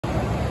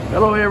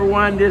Hello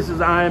everyone, this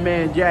is Iron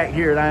Man Jack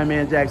here at Iron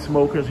Man Jack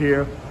Smokers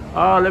here.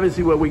 Let me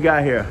see what we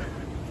got here.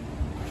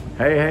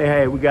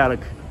 Hey, we got a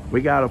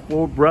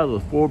four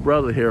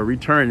brothers here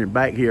returning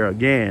back here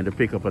again to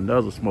pick up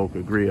another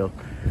smoker grill.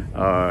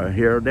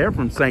 Here they're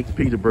from St.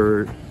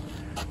 Petersburg,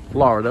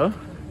 Florida.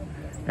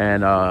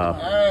 And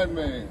Iron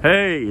Man.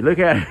 Hey, look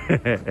at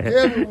it.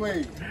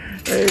 Heavyweight.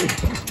 Hey.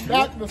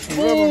 Dr.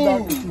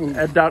 Smooth.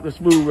 That's Dr.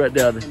 Smooth right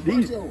there.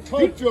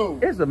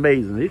 Puncho. It's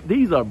amazing.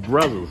 These are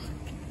brothers.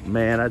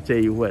 Man, I tell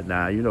you what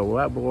now, you know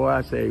what, boy,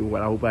 I say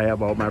what, I hope I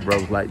have all my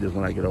brothers like this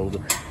when I get older.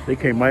 They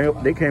came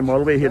all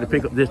the way here to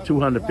pick up this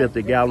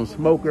 250-gallon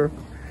smoker.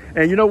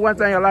 And you know one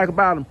thing I like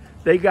about them?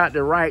 They got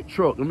the right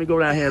truck. Let me go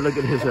down here and look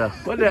at his,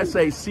 what did that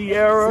say,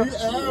 Sierra?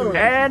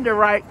 And the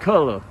right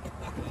color.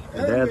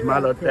 And there's my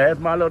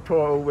little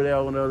toy over there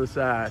on the other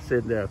side,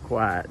 sitting there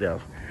quiet there.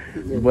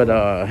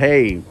 But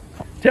hey,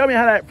 tell me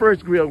how that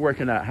first grill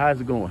working out.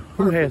 How's it going?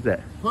 Who has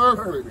that?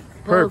 Perfect.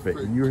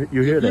 You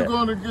hear that? If you're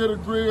gonna get a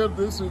grill,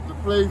 this is the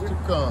place to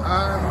come.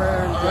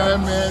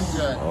 Iron Man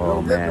Jack.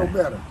 Oh man. Get no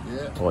better.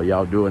 Yeah. Oh,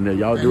 y'all doing it.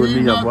 Y'all doing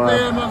me up, boy. He's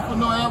not paying us for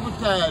no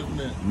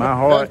advertisement. My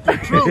heart.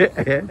 That's the truth.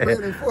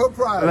 Ready for a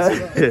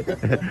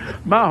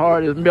prize. My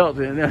heart is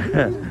melting.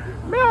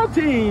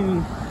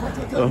 Melting.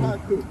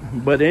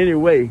 But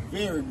anyway,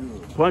 Very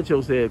good.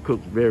 Puncho said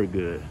cooked very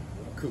good.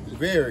 Cooked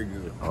very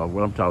good. Oh,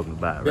 what I'm talking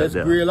about Best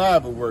right there. grill I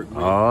ever worked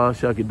with. Oh,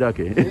 shucky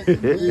ducky. You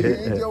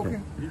ain't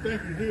joking. You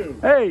think you did?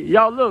 Hey,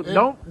 y'all look,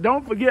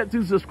 don't forget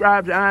to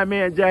subscribe to Iron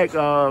Man Jack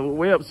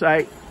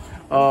website.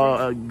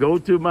 Go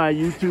to my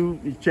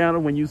YouTube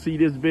channel. When you see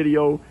this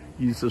video,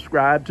 you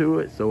subscribe to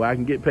it so I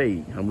can get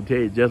paid. I'm gonna tell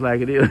you just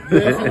like it is.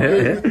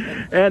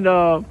 And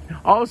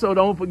also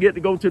don't forget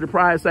to go to the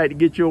prize site to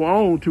get your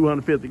own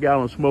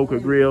 250-gallon smoker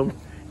grill.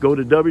 Go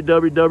to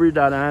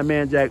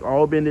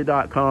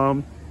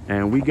www.ironmanjackalbany.com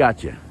and we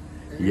got you.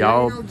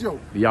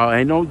 Y'all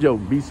ain't no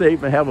joke. Be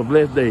safe and have a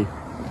blessed day.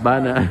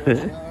 Bye now.